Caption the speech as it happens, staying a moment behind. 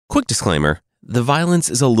Quick disclaimer, the violence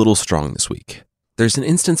is a little strong this week. There's an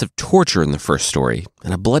instance of torture in the first story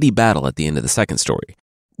and a bloody battle at the end of the second story.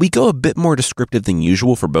 We go a bit more descriptive than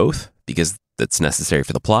usual for both because that's necessary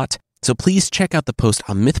for the plot, so please check out the post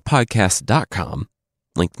on mythpodcast.com,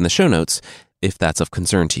 linked in the show notes, if that's of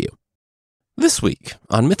concern to you. This week,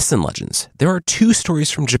 on Myths and Legends, there are two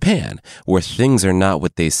stories from Japan where things are not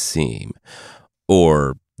what they seem,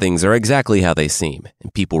 or things are exactly how they seem,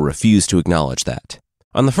 and people refuse to acknowledge that.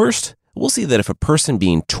 On the first, we'll see that if a person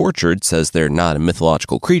being tortured says they're not a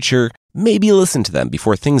mythological creature, maybe listen to them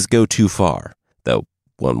before things go too far. Though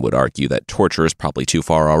one would argue that torture is probably too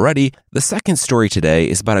far already. The second story today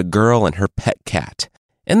is about a girl and her pet cat,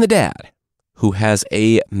 and the dad, who has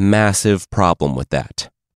a massive problem with that.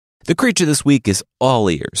 The creature this week is all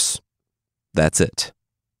ears. That's it.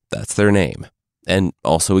 That's their name, and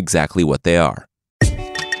also exactly what they are.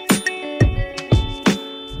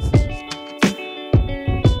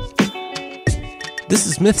 This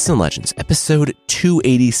is Myths and Legends, episode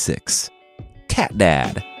 286, Cat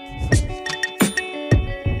Dad.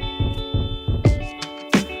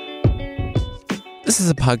 This is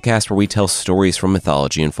a podcast where we tell stories from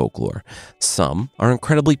mythology and folklore. Some are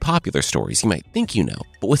incredibly popular stories you might think you know,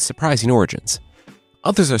 but with surprising origins.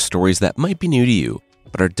 Others are stories that might be new to you,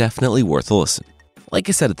 but are definitely worth a listen. Like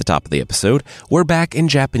I said at the top of the episode, we're back in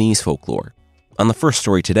Japanese folklore. On the first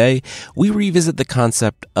story today, we revisit the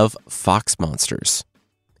concept of fox monsters.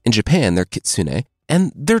 In Japan, they're kitsune,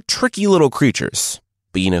 and they're tricky little creatures.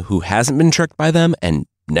 But you know who hasn't been tricked by them and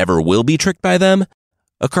never will be tricked by them?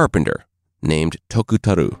 A carpenter named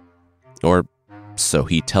Tokutaru. Or so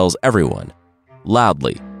he tells everyone,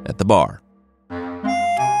 loudly at the bar.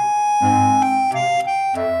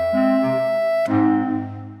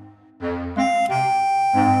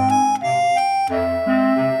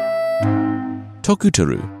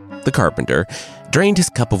 Tokutaru, the carpenter, drained his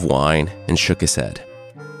cup of wine and shook his head.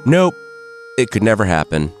 Nope, it could never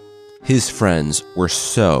happen. His friends were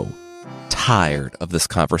so tired of this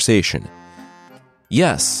conversation.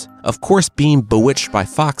 Yes, of course being bewitched by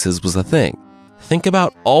foxes was a thing. Think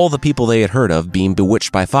about all the people they had heard of being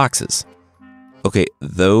bewitched by foxes. Okay,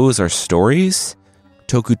 those are stories?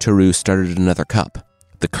 Tokutaru started another cup.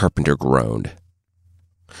 The carpenter groaned.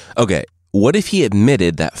 Okay, what if he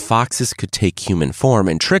admitted that foxes could take human form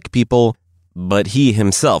and trick people, but he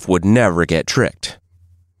himself would never get tricked?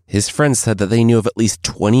 His friends said that they knew of at least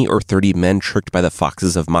 20 or 30 men tricked by the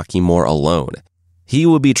foxes of Makimore alone. He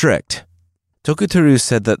would be tricked. Tokutaru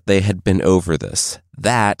said that they had been over this.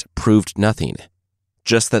 That proved nothing.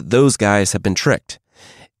 Just that those guys had been tricked.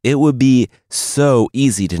 It would be so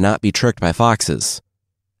easy to not be tricked by foxes.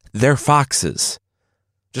 They're foxes.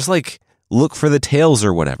 Just like look for the tails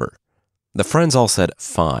or whatever. The friends all said,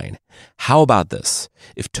 fine. How about this?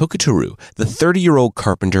 If Tokutaru, the 30-year-old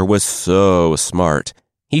carpenter, was so smart,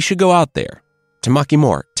 he should go out there to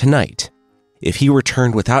Makimore tonight. If he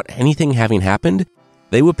returned without anything having happened,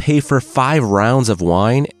 they would pay for 5 rounds of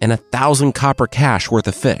wine and 1,000 copper cash worth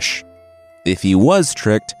of fish. If he was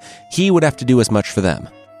tricked, he would have to do as much for them.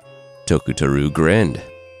 Tokutaru grinned.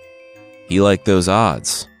 He liked those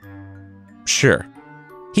odds. Sure,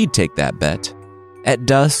 he'd take that bet. At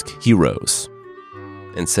dusk, he rose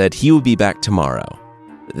and said he would be back tomorrow.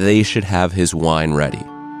 They should have his wine ready.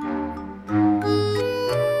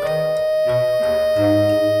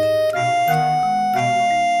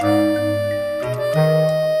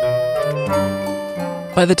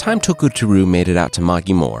 By the time Tokutaru made it out to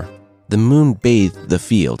Makimore, the moon bathed the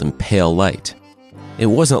field in pale light. It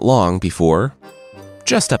wasn't long before,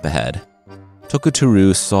 just up ahead,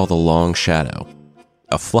 Tokutaru saw the long shadow,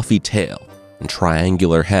 a fluffy tail and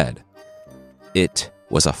triangular head. It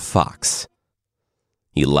was a fox.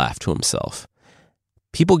 He laughed to himself.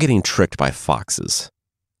 People getting tricked by foxes.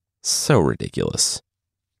 So ridiculous.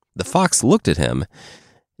 The fox looked at him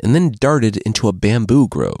and then darted into a bamboo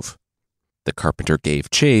grove. The carpenter gave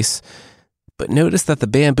chase, but noticed that the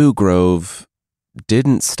bamboo grove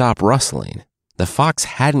didn't stop rustling. The fox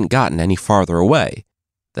hadn't gotten any farther away.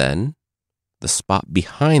 Then, the spot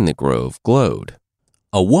behind the grove glowed.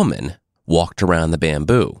 A woman walked around the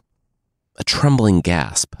bamboo. A trembling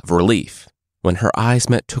gasp of relief when her eyes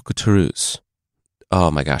met Tokutaru's. Oh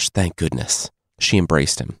my gosh, thank goodness. She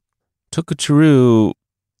embraced him. Tokutaru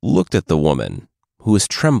looked at the woman, who was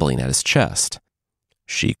trembling at his chest.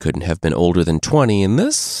 She couldn't have been older than 20, and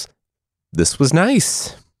this was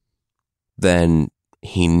nice. Then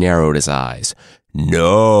he narrowed his eyes.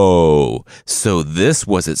 No! So this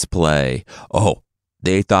was its play. Oh,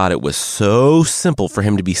 they thought it was so simple for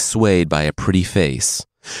him to be swayed by a pretty face.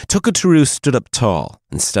 Tokutaru stood up tall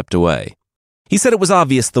and stepped away. He said it was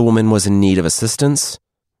obvious the woman was in need of assistance.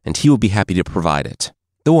 and he would be happy to provide it.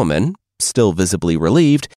 The woman, still visibly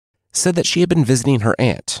relieved, said that she had been visiting her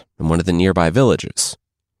aunt in one of the nearby villages.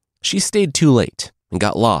 She stayed too late and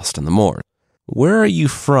got lost on the moor. "Where are you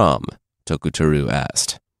from?" Tokutaru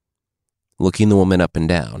asked, looking the woman up and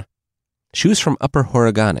down. She was from Upper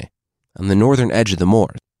Horigane, on the northern edge of the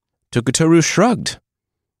moor. Tokutaru shrugged.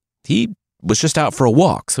 He was just out for a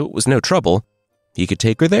walk, so it was no trouble. He could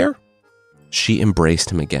take her there? She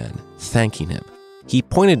embraced him again, thanking him. He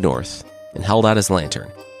pointed north and held out his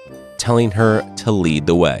lantern, telling her to lead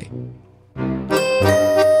the way.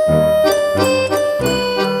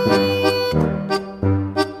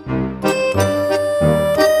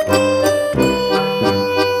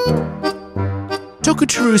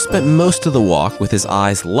 Tokutaru spent most of the walk with his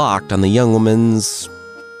eyes locked on the young woman's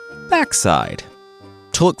backside.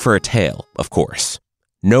 To look for a tail, of course.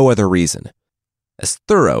 No other reason. As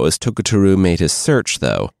thorough as Tokutaru made his search,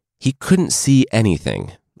 though, he couldn't see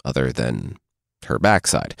anything other than her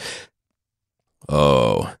backside.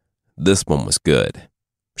 Oh, this one was good.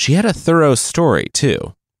 She had a thorough story,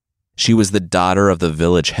 too. She was the daughter of the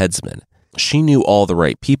village headsman. She knew all the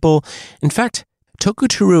right people. In fact,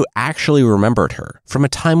 Tokutaru actually remembered her from a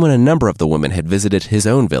time when a number of the women had visited his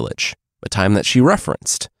own village, a time that she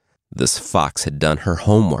referenced. This fox had done her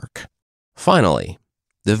homework. Finally,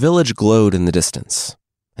 the village glowed in the distance,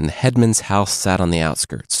 and the headman's house sat on the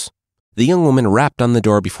outskirts. The young woman rapped on the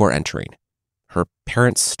door before entering. Her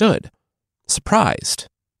parents stood, surprised.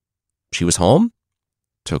 She was home?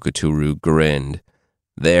 Tokutaru grinned.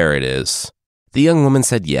 There it is. The young woman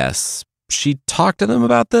said yes. She talked to them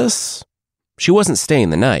about this? She wasn't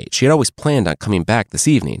staying the night. She had always planned on coming back this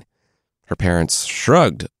evening. Her parents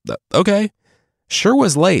shrugged. Okay. Sure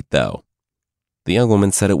was late, though. The young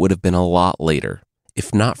woman said it would have been a lot later,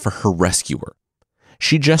 if not for her rescuer.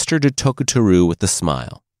 She gestured to Tokutaru with a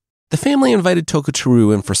smile. The family invited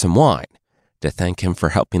Tokutaru in for some wine, to thank him for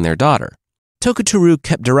helping their daughter. Tokutaru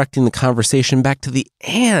kept directing the conversation back to the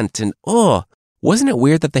aunt, and wasn't it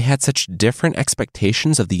weird that they had such different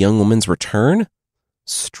expectations of the young woman's return?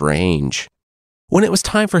 Strange. When it was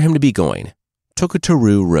time for him to be going,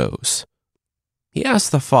 Tokutaru rose. He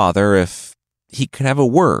asked the father if he could have a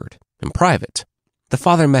word in private. The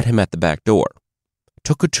father met him at the back door.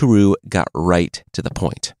 Tokutaru got right to the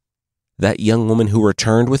point. That young woman who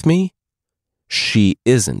returned with me? She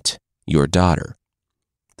isn't your daughter.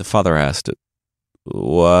 The father asked,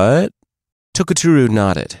 What? Tokutaru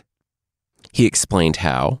nodded. He explained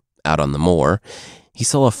how, out on the moor, he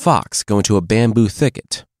saw a fox go into a bamboo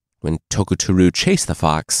thicket. When Tokutaru chased the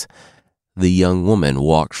fox, the young woman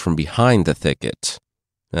walked from behind the thicket.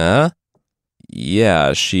 Huh?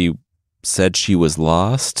 Yeah, she said she was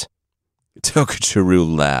lost.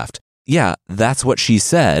 Tokutaru laughed. Yeah, that's what she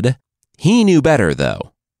said. He knew better,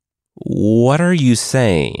 though. What are you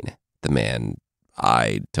saying? The man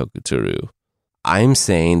eyed Tokutaru. I'm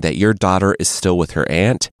saying that your daughter is still with her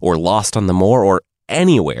aunt, or lost on the moor, or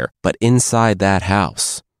anywhere but inside that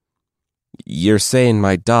house. You're saying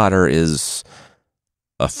my daughter is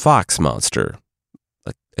a fox monster,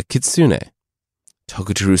 a kitsune.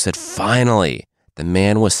 Tokutaru said, finally. The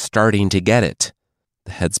man was starting to get it.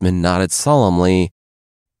 The headsman nodded solemnly,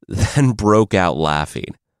 then broke out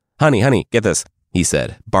laughing. Honey, get this, he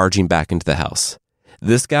said, barging back into the house.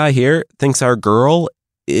 This guy here thinks our girl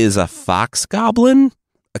is a fox goblin?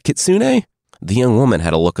 A kitsune? The young woman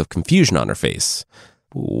had a look of confusion on her face.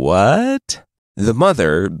 What? The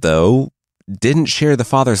mother, though, didn't share the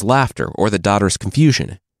father's laughter or the daughter's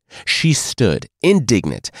confusion. She stood,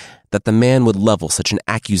 indignant, that the man would level such an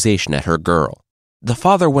accusation at her girl. The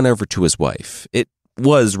father went over to his wife. It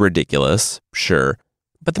was ridiculous, sure,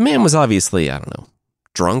 but the man was obviously,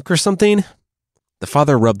 drunk or something. The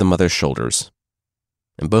father rubbed the mother's shoulders,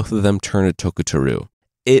 and both of them turned to Tokutaru.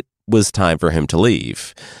 It was time for him to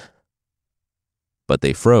leave. But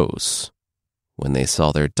they froze when they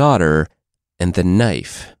saw their daughter and the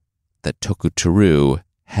knife that Tokutaru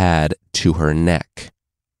had to her neck.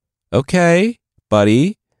 Okay,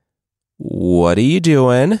 buddy, what are you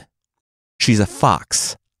doing? She's a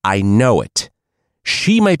fox. I know it.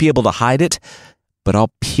 She might be able to hide it, but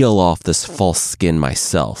I'll peel off this false skin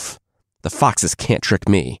myself. The foxes can't trick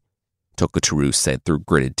me, Tokutaru said through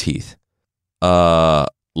gritted teeth.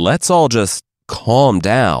 Let's all just calm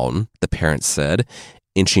down, the parents said,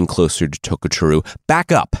 inching closer to Tokutaru.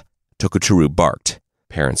 Back up, Tokutaru barked.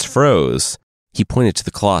 Parents froze. He pointed to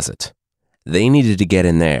the closet. They needed to get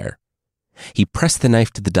in there. He pressed the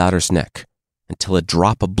knife to the daughter's neck until a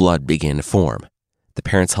drop of blood began to form. The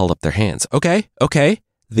parents held up their hands. Okay.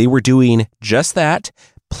 They were doing just that.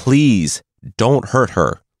 Please don't hurt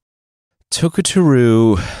her.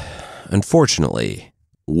 Tokutaru, unfortunately,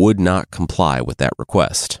 would not comply with that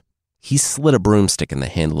request. He slid a broomstick in the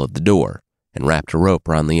handle of the door and wrapped a rope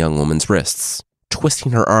around the young woman's wrists,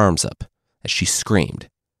 twisting her arms up as she screamed.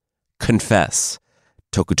 "Confess,"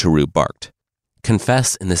 Tokuturu barked.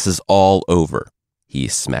 "Confess, and this is all over." He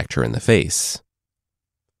smacked her in the face.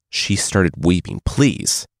 She started weeping.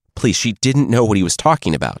 Please, she didn't know what he was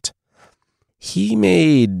talking about. He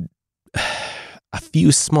made a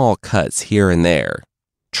few small cuts here and there,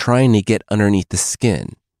 trying to get underneath the skin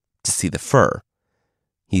to see the fur.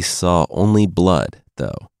 He saw only blood,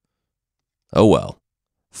 though. "Oh well,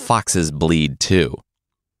 foxes bleed too,"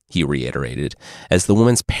 he reiterated, as the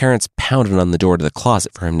woman's parents pounded on the door to the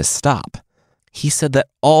closet for him to stop. He said that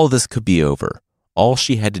all this could be over. All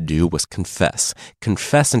she had to do was confess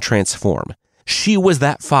and transform. She was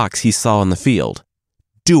that fox he saw in the field.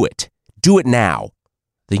 Do it now.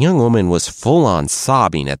 The young woman was full-on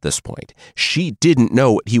sobbing at this point. She didn't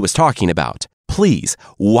know what he was talking about. Please,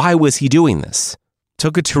 why was he doing this?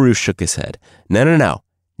 Tokuturu shook his head. No,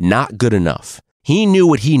 not good enough. He knew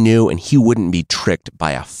what he knew, and he wouldn't be tricked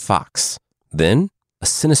by a fox. Then, a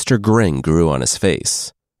sinister grin grew on his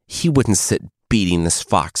face. He wouldn't sit beating this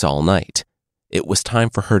fox all night. It was time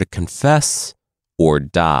for her to confess or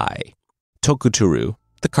die. Tokuturu,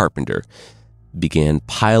 the carpenter, began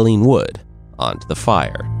piling wood onto the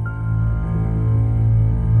fire.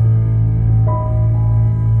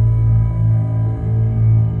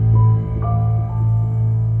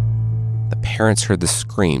 The parents heard the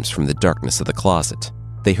screams from the darkness of the closet.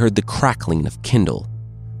 They heard the crackling of kindle.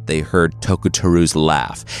 They heard Tokuturu's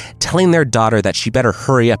laugh, telling their daughter that she better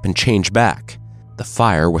hurry up and change back. The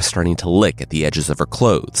fire was starting to lick at the edges of her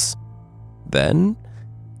clothes. Then,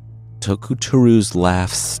 Tokuturu's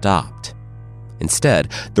laugh stopped.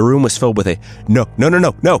 Instead, the room was filled with a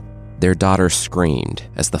no. Their daughter screamed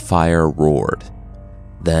as the fire roared.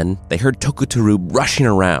 Then, they heard Tokuturu rushing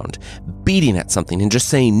around, beating at something and just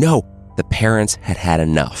saying no. The parents had had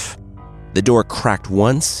enough. The door cracked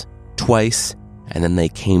once, twice, and then they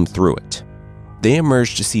came through it. They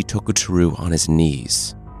emerged to see Tokuturu on his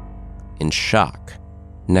knees, in shock,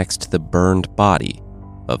 next to the burned body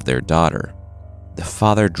of their daughter. The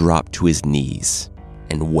father dropped to his knees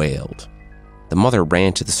and wailed. The mother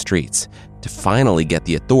ran to the streets to finally get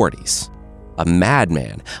the authorities. A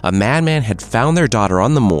madman had found their daughter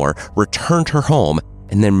on the moor, returned her home,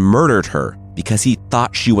 and then murdered her because he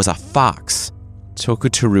thought she was a fox.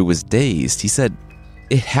 Tokuturu was dazed. He said,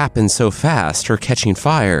 "It happened so fast, her catching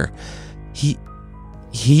fire.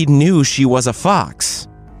 He knew she was a fox."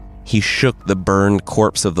 He shook the burned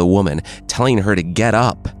corpse of the woman, telling her to get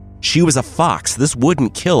up. She was a fox. This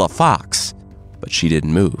wouldn't kill a fox. But she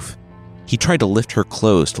didn't move. He tried to lift her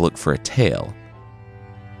clothes to look for a tail,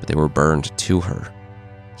 but they were burned to her.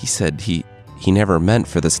 He said he never meant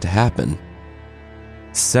for this to happen.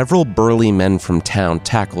 Several burly men from town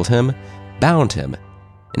tackled him, bound him,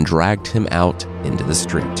 and dragged him out into the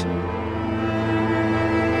street.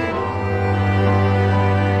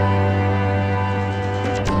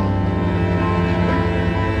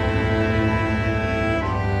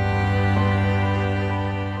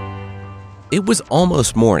 It was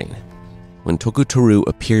almost morning when Tokuturu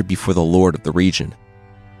appeared before the lord of the region.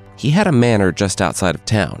 He had a manor just outside of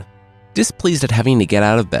town, displeased at having to get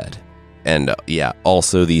out of bed. And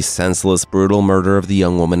also the senseless, brutal murder of the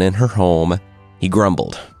young woman in her home. He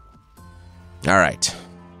grumbled. All right.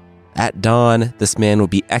 At dawn, this man would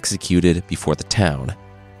be executed before the town.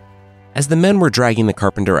 As the men were dragging the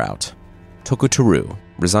carpenter out, Tokuturu,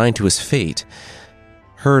 resigned to his fate,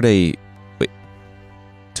 heard a... Wait.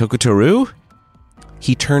 Tokuturu?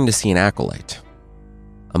 He turned to see an acolyte.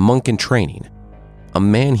 A monk in training. A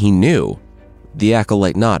man he knew. The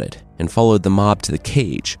acolyte nodded and followed the mob to the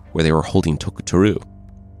cage where they were holding Tokuturu.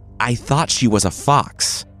 "I thought she was a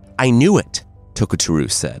fox. I knew it," Tokuturu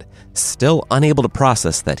said, still unable to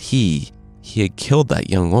process that he had killed that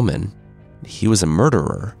young woman. He was a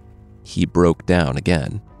murderer. He broke down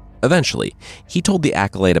again. Eventually, he told the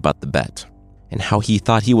acolyte about the bet and how he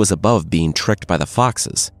thought he was above being tricked by the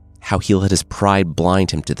foxes, how he let his pride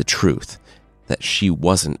blind him to the truth, that she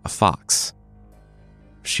wasn't a fox.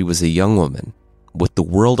 She was a young woman with the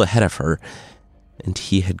world ahead of her, and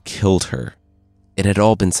he had killed her. It had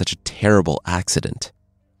all been such a terrible accident.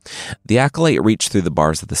 The acolyte reached through the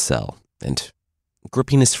bars of the cell and,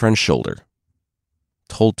 gripping his friend's shoulder,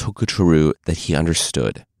 told Tokuturu that he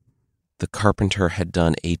understood. The carpenter had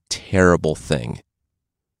done a terrible thing.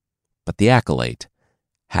 But the acolyte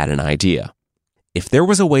had an idea. If there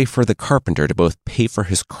was a way for the carpenter to both pay for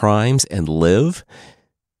his crimes and live,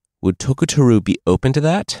 would Tokuturu be open to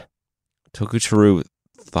that? Tokuturu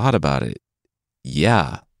thought about it.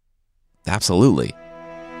 Yeah, absolutely.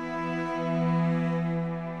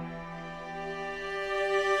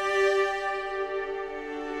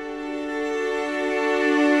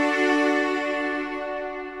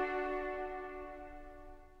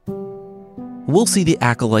 we'll see the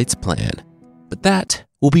Acolyte's plan. But that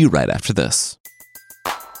will be right after this.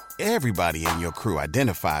 Everybody in your crew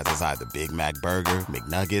identifies as either Big Mac Burger,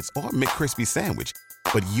 McNuggets, or McCrispy Sandwich.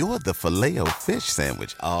 But you're the Filet-O-Fish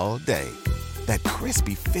Sandwich all day. That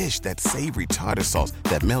crispy fish, that savory tartar sauce,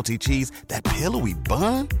 that melty cheese, that pillowy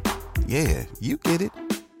bun. Yeah, you get it.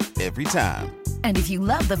 Every time. And if you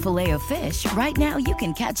love the Filet-O-Fish, right now you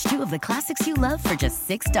can catch two of the classics you love for just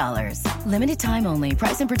 $6. Limited time only.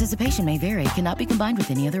 Price and participation may vary. Cannot be combined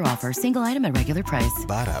with any other offer. Single item at regular price.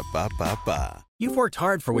 Ba-da-ba-ba-ba. You've worked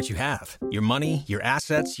hard for what you have. Your money, your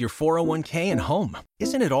assets, your 401k, and home.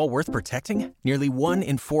 Isn't it all worth protecting? Nearly 1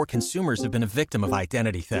 in 4 consumers have been a victim of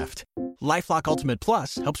identity theft. LifeLock Ultimate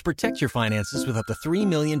Plus helps protect your finances with up to $3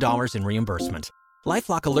 million in reimbursement.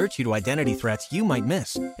 LifeLock alerts you to identity threats you might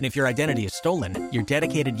miss. And if your identity is stolen, your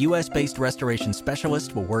dedicated U.S.-based restoration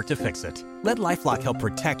specialist will work to fix it. Let LifeLock help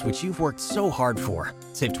protect what you've worked so hard for.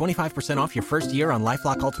 Save 25% off your first year on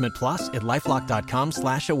LifeLock Ultimate Plus at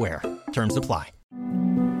LifeLock.com/aware. Terms apply.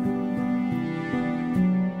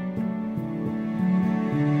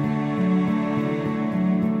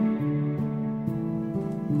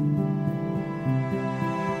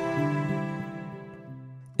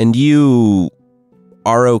 And you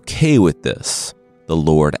are okay with this? The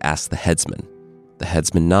Lord asked the headsman. The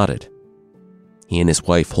headsman nodded. He and his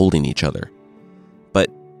wife holding each other. But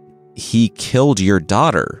he killed your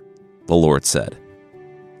daughter, the Lord said.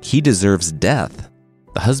 He deserves death.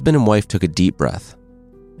 The husband and wife took a deep breath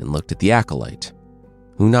and looked at the acolyte,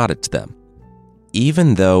 who nodded to them.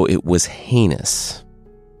 Even though it was heinous,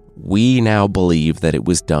 we now believe that it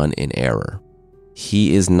was done in error.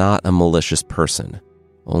 He is not a malicious person,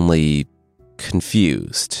 only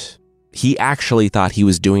confused. He actually thought he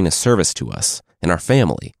was doing a service to us and our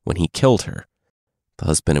family when he killed her, the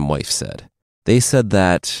husband and wife said. They said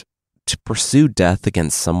that to pursue death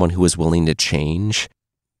against someone who was willing to change,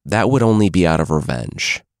 that would only be out of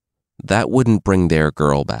revenge. That wouldn't bring their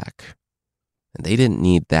girl back. And they didn't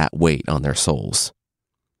need that weight on their souls.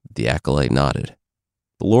 The acolyte nodded.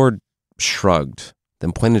 The Lord shrugged,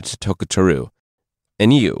 then pointed to Tokotaro.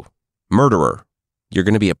 And you, murderer, you're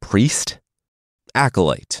going to be a priest?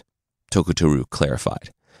 Acolyte, Tokotaro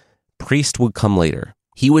clarified. Priest would come later.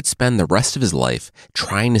 He would spend the rest of his life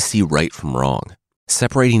trying to see right from wrong,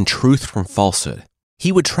 separating truth from falsehood.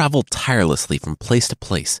 He would travel tirelessly from place to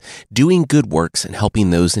place, doing good works and helping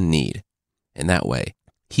those in need. In that way,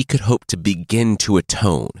 he could hope to begin to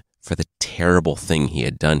atone for the terrible thing he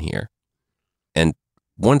had done here. And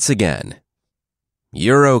once again,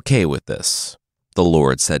 you're okay with this, the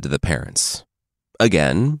Lord said to the parents.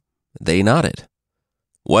 Again, they nodded.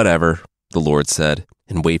 Whatever, the Lord said,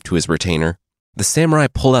 and waved to his retainer. The samurai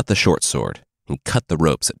pulled out the short sword and cut the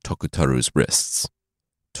ropes at Tokotaru's wrists.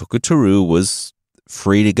 Tokotaro was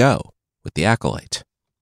free to go with the acolyte.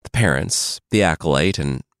 The parents, the acolyte,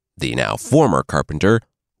 and the now former carpenter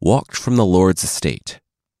walked from the Lord's estate.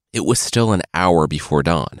 It was still an hour before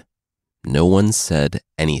dawn. No one said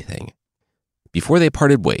anything. Before they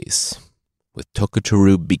parted ways, with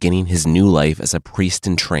Tokotaro beginning his new life as a priest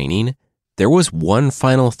in training, there was one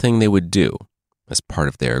final thing they would do as part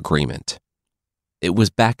of their agreement. It was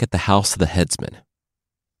back at the house of the headsman.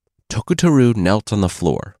 Tokotaro knelt on the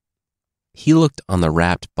floor. He looked on the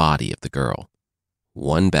wrapped body of the girl.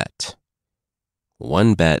 One bet.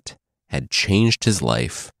 One bet had changed his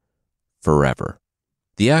life forever.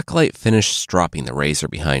 The acolyte finished stropping the razor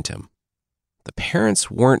behind him. The parents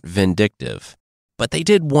weren't vindictive, but they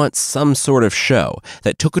did want some sort of show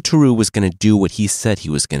that Tokotaro was going to do what he said he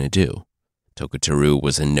was going to do. Tokotaro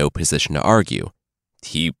was in no position to argue.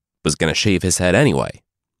 He was going to shave his head anyway.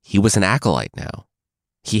 He was an acolyte now.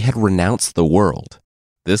 He had renounced the world.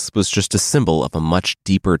 This was just a symbol of a much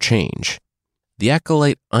deeper change. The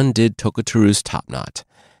acolyte undid Tokotaro's topknot,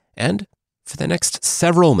 and for the next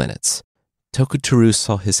several minutes, Tokotaro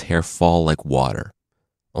saw his hair fall like water,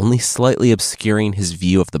 only slightly obscuring his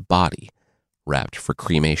view of the body, wrapped for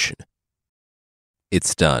cremation.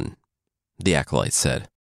 It's done, the acolyte said.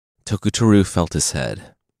 Tokotaro felt his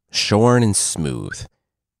head, shorn and smooth.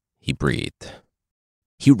 He breathed.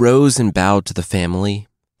 He rose and bowed to the family,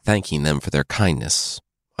 thanking them for their kindness,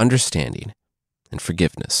 understanding, and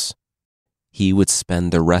forgiveness. He would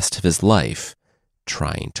spend the rest of his life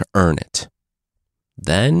trying to earn it.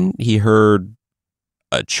 Then he heard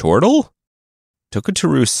a chortle?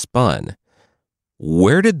 Tokotaro spun.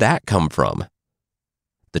 Where did that come from?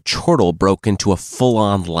 The chortle broke into a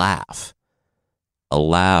full-on laugh. A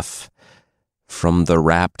laugh from the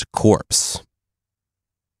wrapped corpse.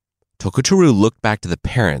 Tokotaro looked back to the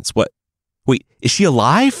parents. Wait, is she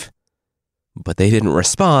alive? But they didn't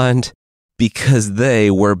respond because they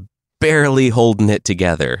were barely holding it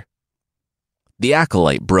together. The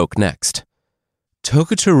acolyte broke next.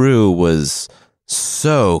 Tokotaro was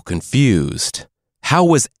so confused. How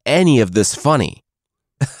was any of this funny?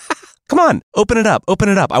 Come on, open it up.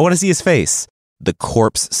 I want to see his face, the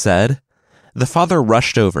corpse said. The father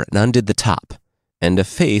rushed over and undid the top, and a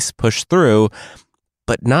face pushed through,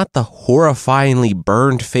 but not the horrifyingly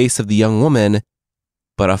burned face of the young woman,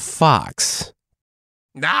 but a fox.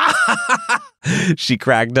 She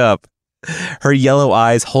cracked up, her yellow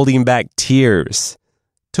eyes holding back tears.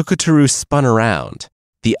 Tokotaro spun around.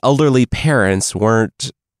 The elderly parents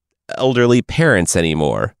weren't elderly parents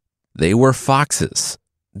anymore. They were foxes,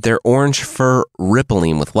 their orange fur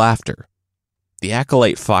rippling with laughter. The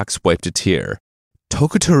acolyte fox wiped a tear.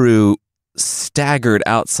 Tokotaro staggered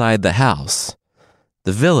outside the house.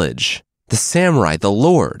 The village, the samurai, the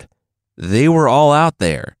lord, they were all out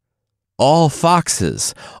there. All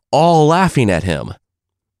foxes, all laughing at him.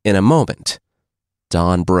 In a moment,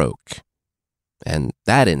 dawn broke. And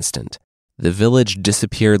that instant, the village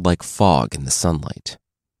disappeared like fog in the sunlight.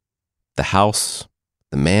 The house,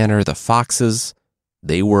 the manor, the foxes,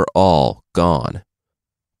 they were all gone.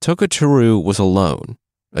 Tokotaro was alone,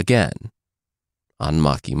 again, on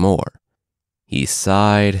Maki Moor. He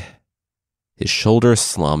sighed, his shoulders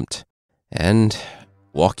slumped, and,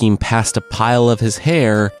 walking past a pile of his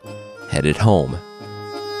hair, headed home.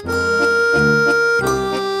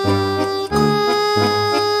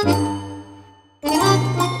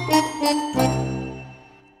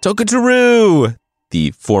 Tokotaro!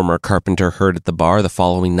 The former carpenter heard at the bar the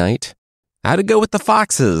following night. How'd it go with the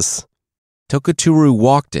foxes? Tokotaro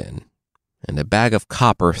walked in, and a bag of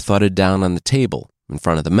copper thudded down on the table in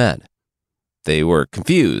front of the men. They were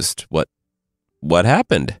confused. What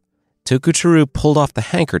happened? Tokotaro pulled off the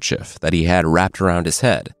handkerchief that he had wrapped around his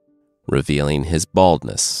head, revealing his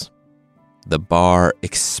baldness. The bar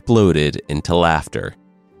exploded into laughter,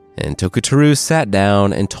 and Tokotaro sat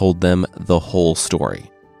down and told them the whole story.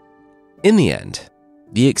 In the end,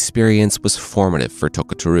 the experience was formative for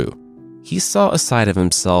Tokotaro. He saw a side of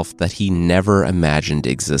himself that he never imagined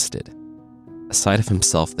existed, a side of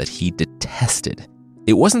himself that he detested.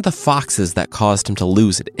 It wasn't the foxes that caused him to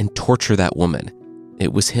lose it and torture that woman.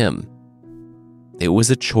 It was him. It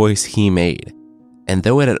was a choice he made, and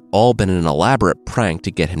though it had all been an elaborate prank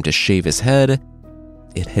to get him to shave his head,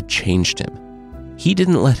 it had changed him. He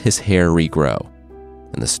didn't let his hair regrow,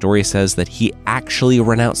 and the story says that he actually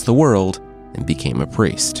renounced the world and became a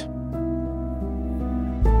priest.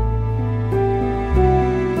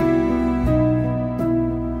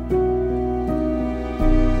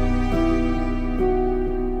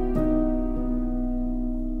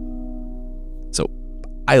 So,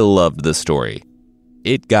 I loved this story.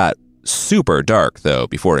 It got super dark, though,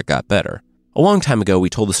 before it got better. A long time ago, we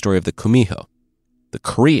told the story of the kumiho, the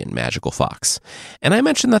Korean magical fox. And I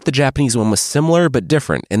mentioned that the Japanese one was similar but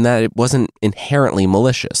different in that it wasn't inherently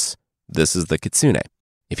malicious. This is the kitsune.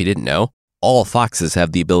 If you didn't know, all foxes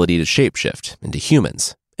have the ability to shapeshift into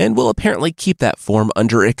humans, and will apparently keep that form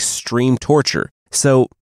under extreme torture. So,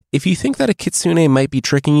 if you think that a kitsune might be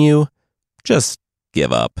tricking you, just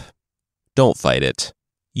give up. Don't fight it.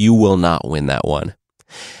 You will not win that one.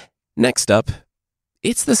 Next up,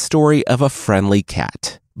 it's the story of a friendly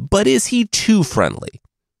cat. But is he too friendly?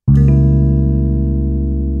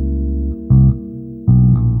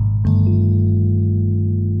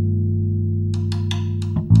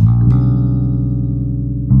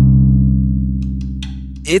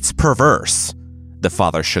 It's perverse, the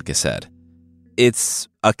father shook his head. It's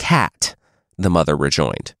a cat, the mother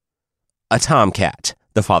rejoined. A tomcat,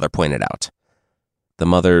 the father pointed out. The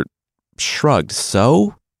mother shrugged.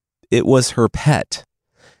 So? It was her pet.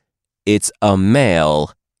 It's a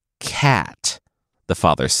male cat, the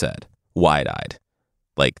father said, wide-eyed.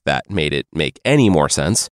 Like that made it make any more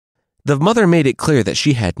sense. The mother made it clear that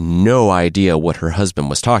she had no idea what her husband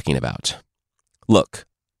was talking about. Look,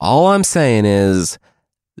 all I'm saying is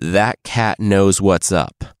that cat knows what's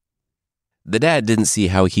up. The dad didn't see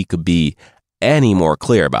how he could be any more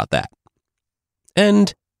clear about that.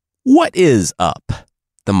 And what is up?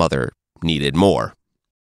 The mother needed more.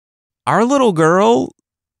 Our little girl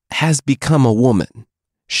has become a woman.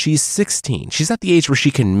 She's 16. She's at the age where she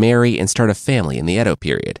can marry and start a family in the Edo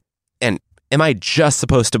period. And am I just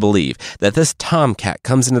supposed to believe that this tomcat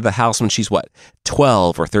comes into the house when she's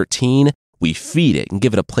 12 or 13? We feed it and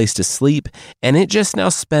give it a place to sleep, and it just now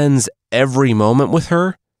spends every moment with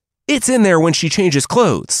her? It's in there when she changes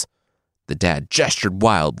clothes. The dad gestured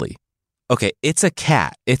wildly. Okay, it's a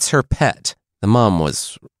cat. It's her pet. The mom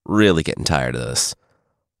was really getting tired of this.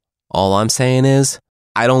 All I'm saying is,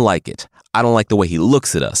 I don't like it. I don't like the way he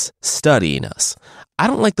looks at us, studying us. I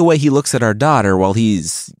don't like the way he looks at our daughter while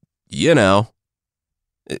he's,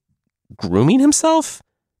 grooming himself?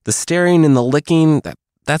 The staring and the licking,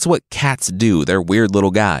 that's what cats do. They're weird little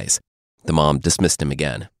guys. The mom dismissed him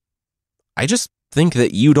again. I just think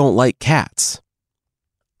that you don't like cats.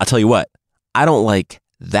 I'll tell you what, I don't like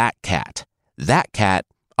that cat. That cat,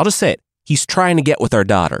 I'll just say it, he's trying to get with our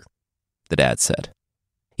daughter, the dad said.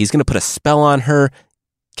 He's going to put a spell on her.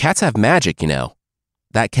 Cats have magic,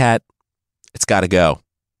 That cat, it's got to go.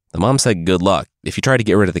 The mom said good luck. If you try to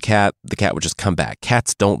get rid of the cat would just come back.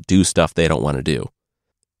 Cats don't do stuff they don't want to do.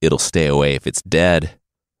 It'll stay away if it's dead.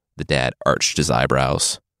 The dad arched his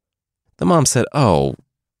eyebrows. The mom said, oh,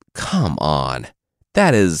 come on.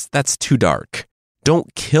 That's too dark.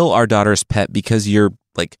 Don't kill our daughter's pet because you're,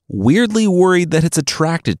 weirdly worried that it's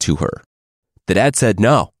attracted to her. The dad said,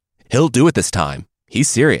 no, he'll do it this time. He's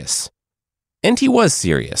serious. And he was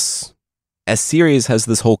serious. As serious as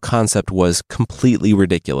this whole concept was completely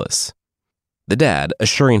ridiculous. The dad,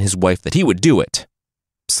 assuring his wife that he would do it,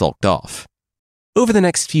 sulked off. Over the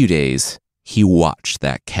next few days, he watched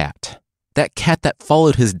that cat. That cat that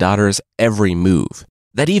followed his daughter's every move,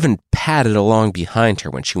 that even padded along behind her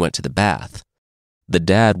when she went to the bath. The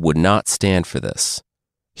dad would not stand for this.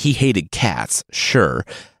 He hated cats, sure,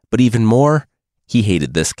 but even more, he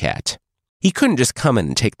hated this cat. He couldn't just come in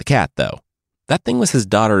and take the cat, though. That thing was his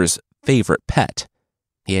daughter's favorite pet.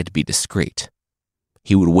 He had to be discreet.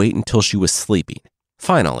 He would wait until she was sleeping.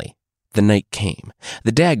 Finally, the night came.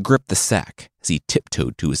 The dad gripped the sack as he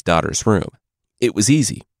tiptoed to his daughter's room. It was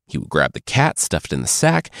easy. He would grab the cat, stuff it in the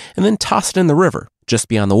sack, and then toss it in the river, just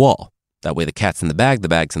beyond the wall. That way the cat's in the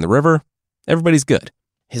bag's in the river, everybody's good.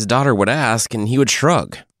 His daughter would ask, and he would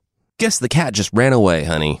shrug. Guess the cat just ran away,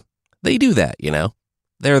 honey. They do that,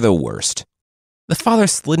 They're the worst. The father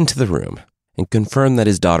slid into the room and confirmed that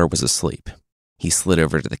his daughter was asleep. He slid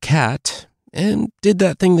over to the cat and did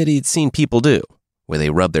that thing that he'd seen people do, where they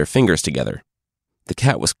rub their fingers together. The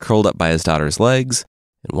cat was curled up by his daughter's legs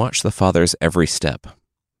and watched the father's every step.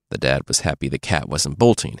 The dad was happy the cat wasn't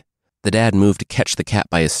bolting. The dad moved to catch the cat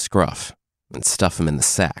by his scruff and stuff him in the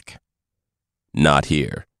sack. Not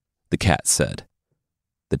here, the cat said.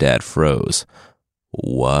 The dad froze.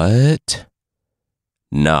 What?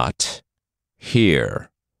 Not here,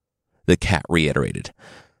 the cat reiterated.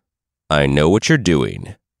 I know what you're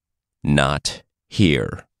doing. Not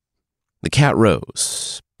here. The cat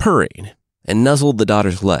rose, purring, and nuzzled the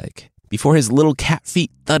daughter's leg before his little cat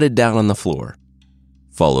feet thudded down on the floor.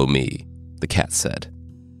 Follow me, the cat said,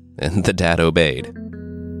 and the dad obeyed.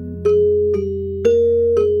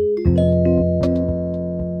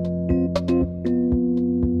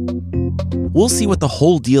 We'll see what the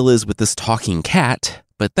whole deal is with this talking cat,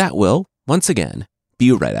 but that will, once again,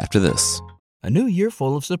 be right after this. A new year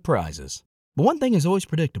full of surprises. But one thing is always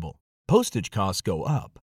predictable. Postage costs go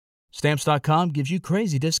up. Stamps.com gives you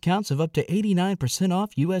crazy discounts of up to 89%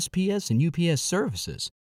 off USPS and UPS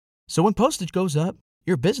services. So when postage goes up,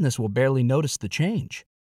 your business will barely notice the change.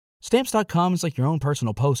 Stamps.com is like your own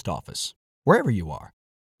personal post office, wherever you are.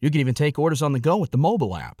 You can even take orders on the go with the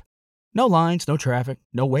mobile app. No lines, no traffic,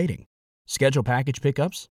 no waiting. Schedule package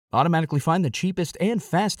pickups, automatically find the cheapest and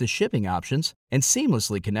fastest shipping options, and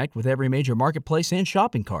seamlessly connect with every major marketplace and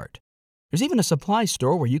shopping cart. There's even a supply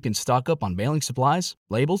store where you can stock up on mailing supplies,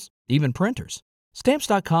 labels, even printers.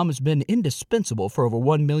 Stamps.com has been indispensable for over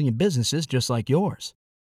 1 million businesses just like yours.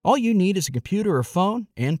 All you need is a computer or phone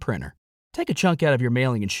and printer. Take a chunk out of your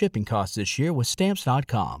mailing and shipping costs this year with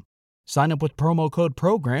Stamps.com. Sign up with promo code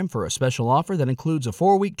PROGRAM for a special offer that includes a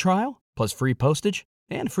 4-week trial, plus free postage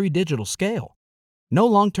and free digital scale. No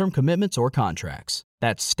long-term commitments or contracts.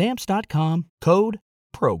 That's Stamps.com, code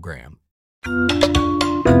PROGRAM.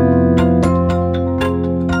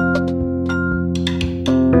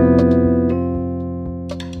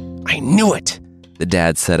 I knew it, the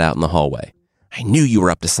dad said out in the hallway. I knew you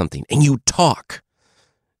were up to something, and you talk.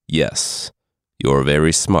 Yes, you're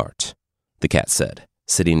very smart, the cat said,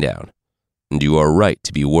 sitting down. And you are right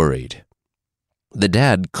to be worried. The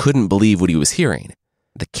dad couldn't believe what he was hearing.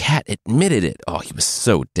 The cat admitted it. Oh, he was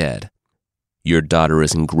so dead. Your daughter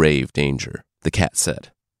is in grave danger, the cat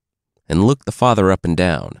said, and looked the father up and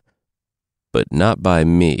down. But not by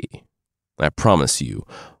me. I promise you,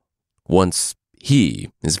 once he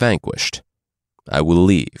is vanquished, I will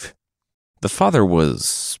leave. The father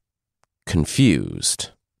was confused.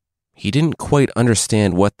 He didn't quite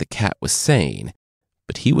understand what the cat was saying,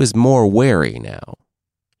 but he was more wary now.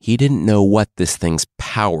 He didn't know what this thing's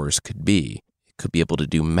powers could be. It could be able to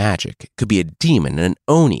do magic. It could be a demon, an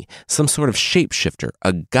oni, some sort of shapeshifter,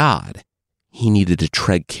 a god. He needed to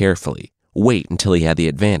tread carefully, wait until he had the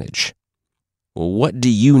advantage. "Well, what do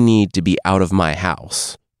you need to be out of my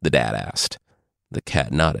house?" the dad asked. The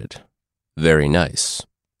cat nodded. "Very nice.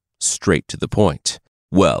 Straight to the point."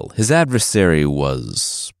 Well, his adversary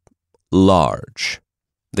was large.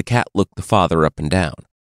 The cat looked the father up and down.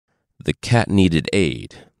 The cat needed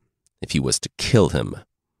aid if he was to kill him.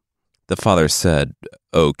 The father said,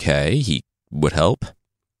 "Okay, he would help."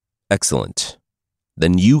 "Excellent.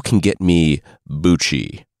 Then you can get me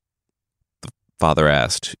Bucci." The father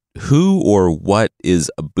asked, "Who or what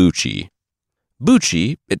is a Bucci?"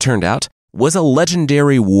 Bucci, it turned out, was a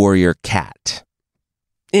legendary warrior cat.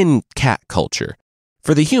 In cat culture,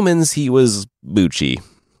 for the humans, he was Bucci,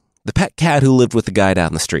 the pet cat who lived with the guy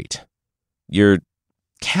down the street. "Your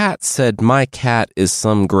cat said my cat is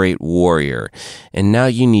some great warrior, and now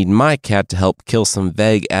you need my cat to help kill some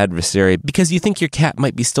vague adversary because you think your cat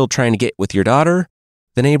might be still trying to get with your daughter?"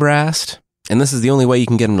 the neighbor asked. "And this is the only way you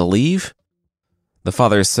can get him to leave?" The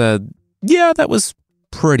father said, "Yeah, that was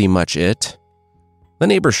pretty much it." The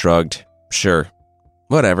neighbor shrugged. "Sure,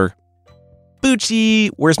 whatever." "Bucci,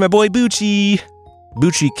 where's my boy Bucci?"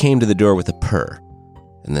 Bucci came to the door with a purr,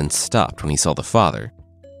 and then stopped when he saw the father.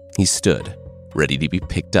 He stood, ready to be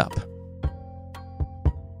picked up.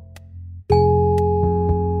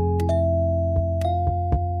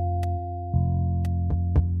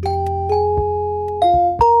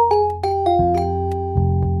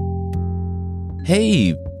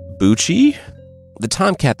 "Hey, Bucci? The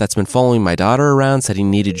tomcat that's been following my daughter around said he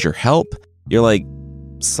needed your help. You're like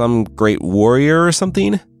some great warrior or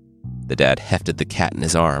something?" The dad hefted the cat in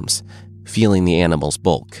his arms, feeling the animal's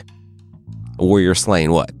bulk. "A warrior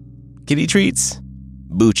slaying what? Kitty treats?"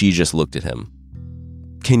 Bucci just looked at him.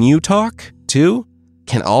 "Can you talk, too?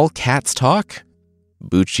 Can all cats talk?"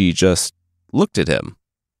 Bucci just looked at him.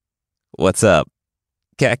 "What's up?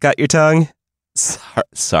 Cat got your tongue?"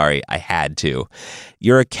 Sorry, I had to.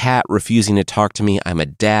 You're a cat refusing to talk to me. I'm a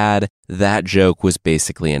dad. That joke was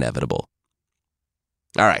basically inevitable.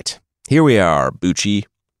 "All right, here we are, Bucci."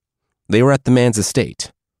 They were at the man's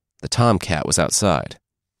estate. The tomcat was outside.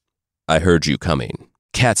 "I heard you coming.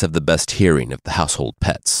 Cats have the best hearing of the household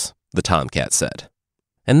pets," the tomcat said,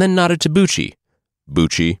 and then nodded to Bucci.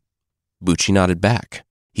 "Bucci?" Bucci nodded back.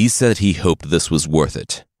 He said he hoped this was worth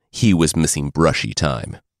it. He was missing brushy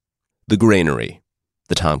time. "The granary,"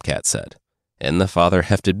 the tomcat said, and the father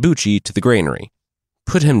hefted Bucci to the granary.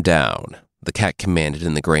 "Put him down," the cat commanded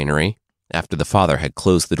in the granary, after the father had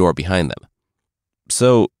closed the door behind them.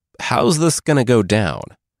 "So, how's this gonna go down?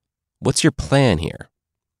 What's your plan here?"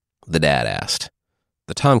 the dad asked.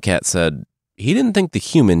 The tomcat said he didn't think the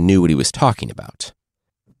human knew what he was talking about.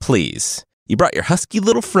 "Please, you brought your husky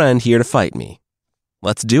little friend here to fight me.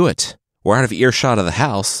 Let's do it. We're out of earshot of the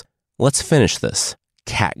house. Let's finish this,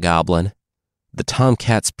 cat goblin." The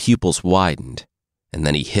tomcat's pupils widened, and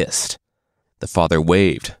then he hissed. The father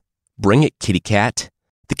waved. "Bring it, kitty cat."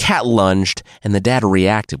 The cat lunged, and the dad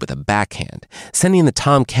reacted with a backhand, sending the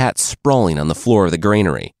tomcat sprawling on the floor of the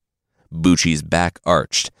granary. Bucci's back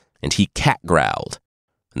arched, and he cat growled,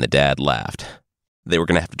 and the dad laughed. They were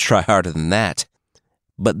going to have to try harder than that.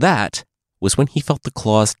 But that was when he felt the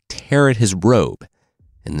claws tear at his robe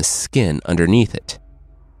and the skin underneath it.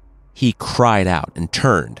 He cried out and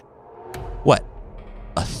turned. What?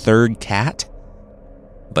 A third cat?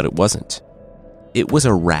 But it wasn't. It was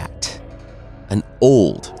a rat. An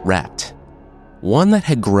old rat. One that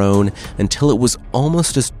had grown until it was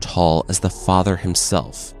almost as tall as the father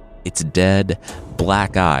himself. Its dead,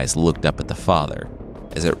 black eyes looked up at the father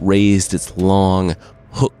as it raised its long,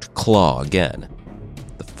 hooked claw again.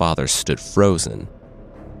 The father stood frozen.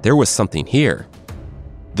 There was something here.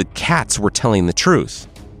 The cats were telling the truth.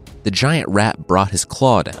 The giant rat brought his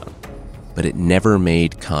claw down, but it never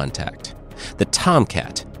made contact. The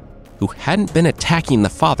tomcat, who hadn't been attacking the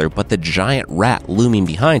father but the giant rat looming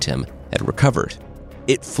behind him, had recovered.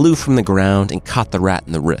 It flew from the ground and caught the rat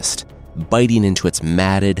in the wrist, biting into its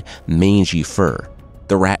matted, mangy fur.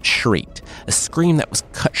 The rat shrieked, a scream that was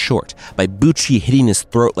cut short by Bucci hitting his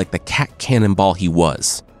throat like the cat cannonball he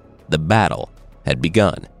was. The battle had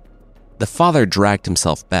begun. The father dragged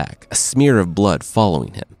himself back, a smear of blood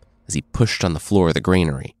following him as he pushed on the floor of the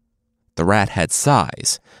granary. The rat had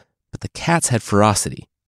size, but the cats had ferocity.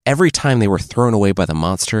 Every time they were thrown away by the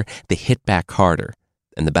monster, they hit back harder,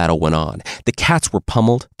 and the battle went on. The cats were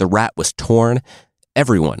pummeled, the rat was torn.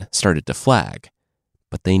 Everyone started to flag,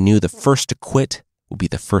 but they knew the first to quit would be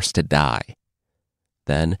the first to die.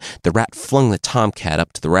 Then the rat flung the tomcat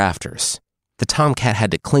up to the rafters. The tomcat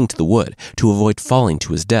had to cling to the wood to avoid falling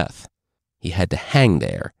to his death. He had to hang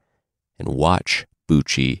there and watch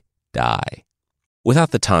Bucci die.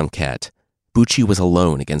 Without the tomcat, Bucci was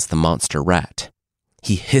alone against the monster rat.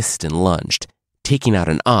 He hissed and lunged, taking out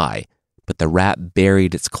an eye, but the rat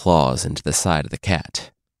buried its claws into the side of the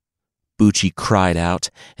cat. Bucci cried out,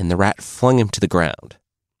 and the rat flung him to the ground.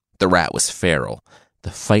 The rat was feral.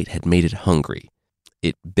 The fight had made it hungry.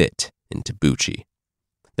 It bit into Bucci.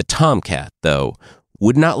 The tomcat, though,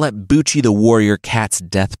 would not let Bucci the warrior cat's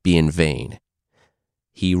death be in vain.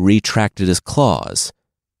 He retracted his claws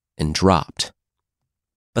and dropped.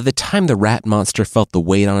 By the time the rat monster felt the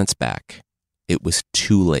weight on its back, it was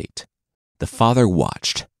too late. The father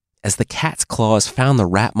watched as the cat's claws found the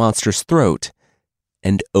rat monster's throat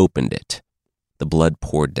and opened it. The blood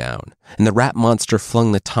poured down, and the rat monster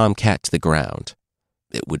flung the tomcat to the ground.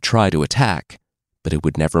 It would try to attack, but it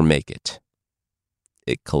would never make it.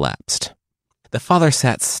 It collapsed. The father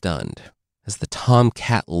sat stunned as the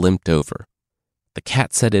tomcat limped over. The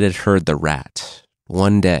cat said it had heard the rat,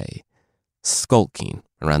 one day, skulking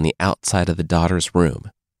around the outside of the daughter's room.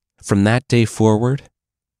 From that day forward,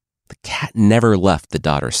 the cat never left the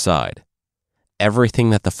daughter's side. Everything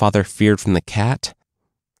that the father feared from the cat,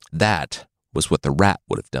 that was what the rat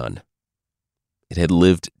would have done. It had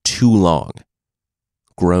lived too long,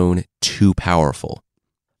 grown too powerful.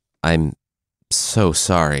 "I'm so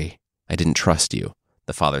sorry I didn't trust you,"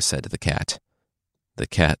 the father said to the cat. The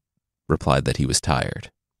cat replied that he was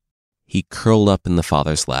tired. He curled up in the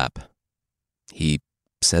father's lap. He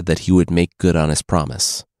said that he would make good on his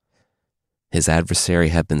promise. His adversary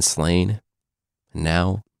had been slain,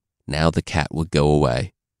 and now the cat would go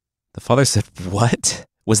away. The father said, "What?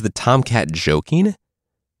 Was the tomcat joking?"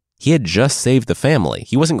 He had just saved the family.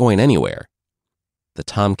 He wasn't going anywhere. The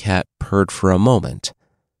tomcat purred for a moment,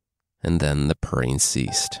 and then the purring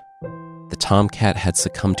ceased. The tomcat had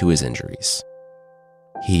succumbed to his injuries.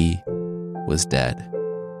 He was dead.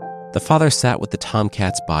 The father sat with the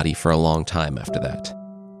tomcat's body for a long time after that,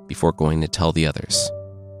 before going to tell the others.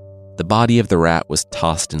 The body of the rat was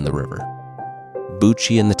tossed in the river.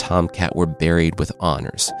 Bucci and the tomcat were buried with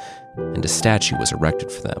honors, and a statue was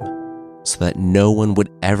erected for them, so that no one would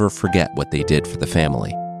ever forget what they did for the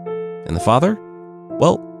family. And the father?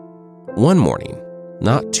 Well, one morning,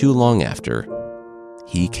 not too long after,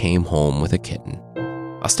 he came home with a kitten.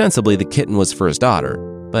 Ostensibly, the kitten was for his daughter,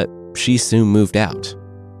 but she soon moved out.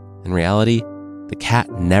 In reality, the cat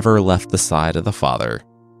never left the side of the father,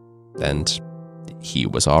 and he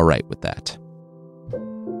was all right with that.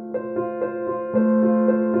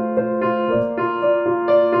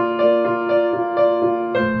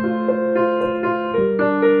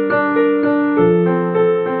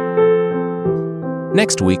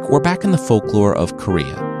 Next week, we're back in the folklore of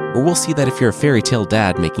Korea, where we'll see that if you're a fairy tale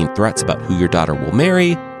dad making threats about who your daughter will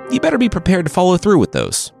marry, you better be prepared to follow through with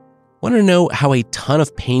those. Want to know how a ton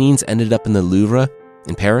of paintings ended up in the Louvre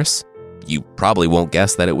in Paris? You probably won't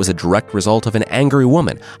guess that it was a direct result of an angry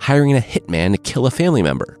woman hiring a hitman to kill a family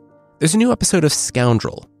member. There's a new episode of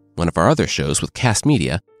Scoundrel, one of our other shows with Cast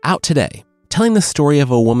Media, out today, telling the story of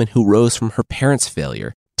a woman who rose from her parents'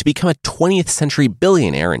 failure to become a 20th century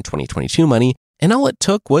billionaire in 2022 money, and all it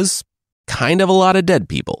took was kind of a lot of dead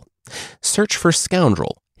people. Search for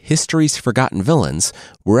Scoundrel, History's Forgotten Villains,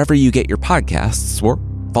 wherever you get your podcasts, or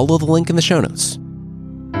follow the link in the show notes.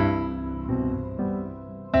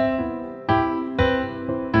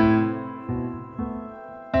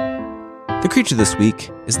 The creature this week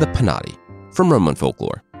is the Panati from Roman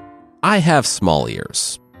folklore. I have small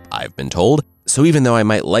ears, I've been told, so even though I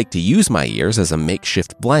might like to use my ears as a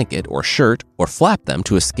makeshift blanket or shirt or flap them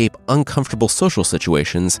to escape uncomfortable social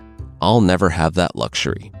situations, I'll never have that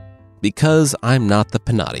luxury. Because I'm not the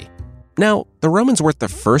Panati. Now, the Romans weren't the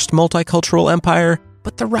first multicultural empire,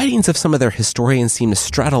 but the writings of some of their historians seem to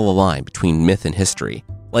straddle the line between myth and history.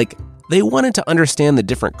 Like, they wanted to understand the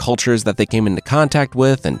different cultures that they came into contact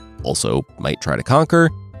with and also might try to conquer,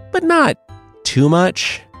 but not too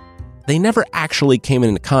much. They never actually came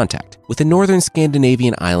into contact with the northern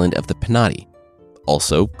Scandinavian island of the Panati,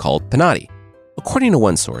 also called Panati. According to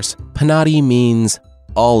one source, Panati means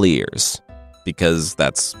all ears, because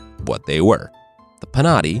that's what they were. The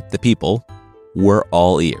Panati, the people, were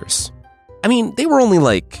all ears. I mean, they were only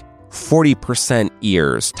like 40%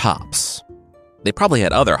 ears tops. They probably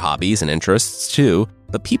had other hobbies and interests too,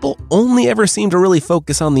 but people only ever seemed to really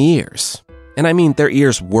focus on the ears. And I mean, their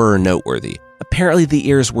ears were noteworthy. Apparently the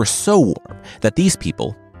ears were so warm that these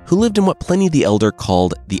people, who lived in what Pliny the Elder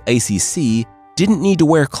called the Icy Sea, didn't need to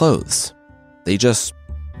wear clothes. They just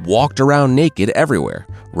walked around naked everywhere,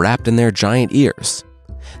 wrapped in their giant ears.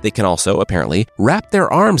 They can also, apparently, wrap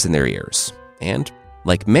their arms in their ears, and,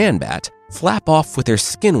 like Man-Bat, flap off with their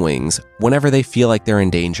skin wings whenever they feel like they're in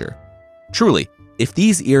danger. Truly, If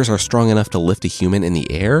these ears are strong enough to lift a human in the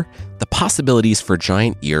air, the possibilities for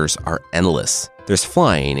giant ears are endless. There's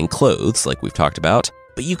flying in clothes, like we've talked about,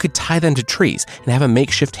 but you could tie them to trees and have a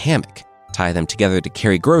makeshift hammock, tie them together to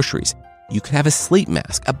carry groceries. You could have a sleep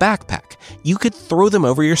mask, a backpack. You could throw them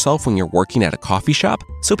over yourself when you're working at a coffee shop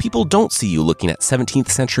so people don't see you looking at 17th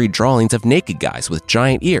century drawings of naked guys with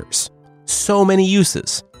giant ears. So many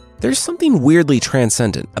uses. There's something weirdly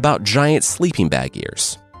transcendent about giant sleeping bag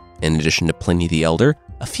ears. In addition to Pliny the Elder,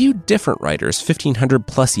 a few different writers 1500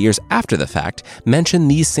 plus years after the fact mention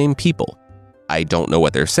these same people. I don't know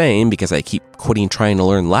what they're saying because I keep quitting trying to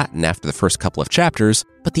learn Latin after the first couple of chapters,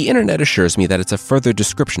 but the internet assures me that it's a further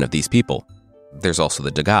description of these people. There's also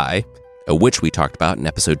the Dagai, a witch we talked about in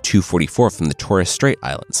episode 244 from the Torres Strait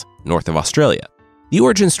Islands, north of Australia. The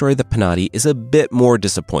origin story of the Panati is a bit more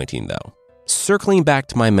disappointing, though. Circling back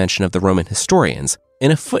to my mention of the Roman historians, in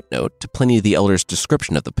a footnote to Pliny the Elder's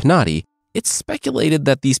description of the Panati, it's speculated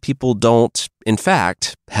that these people don't, in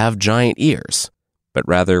fact, have giant ears, but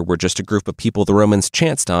rather were just a group of people the Romans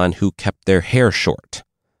chanced on who kept their hair short,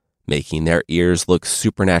 making their ears look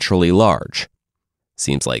supernaturally large.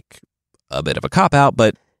 Seems like a bit of a cop-out,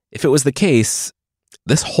 but if it was the case,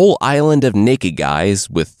 this whole island of naked guys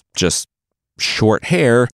with just short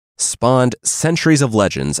hair spawned centuries of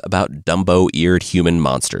legends about Dumbo-eared human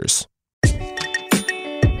monsters.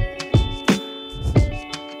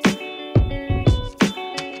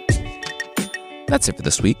 That's it for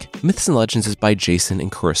this week. Myths and Legends is by Jason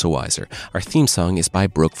and Carissa Weiser. Our theme song is by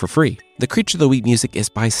Broke for Free. The Creature of the Week music is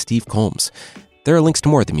by Steve Combs. There are links to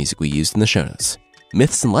more of the music we used in the show notes.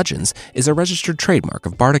 Myths and Legends is a registered trademark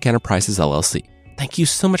of Bardic Enterprises, LLC. Thank you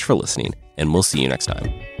so much for listening, and we'll see you next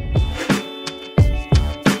time.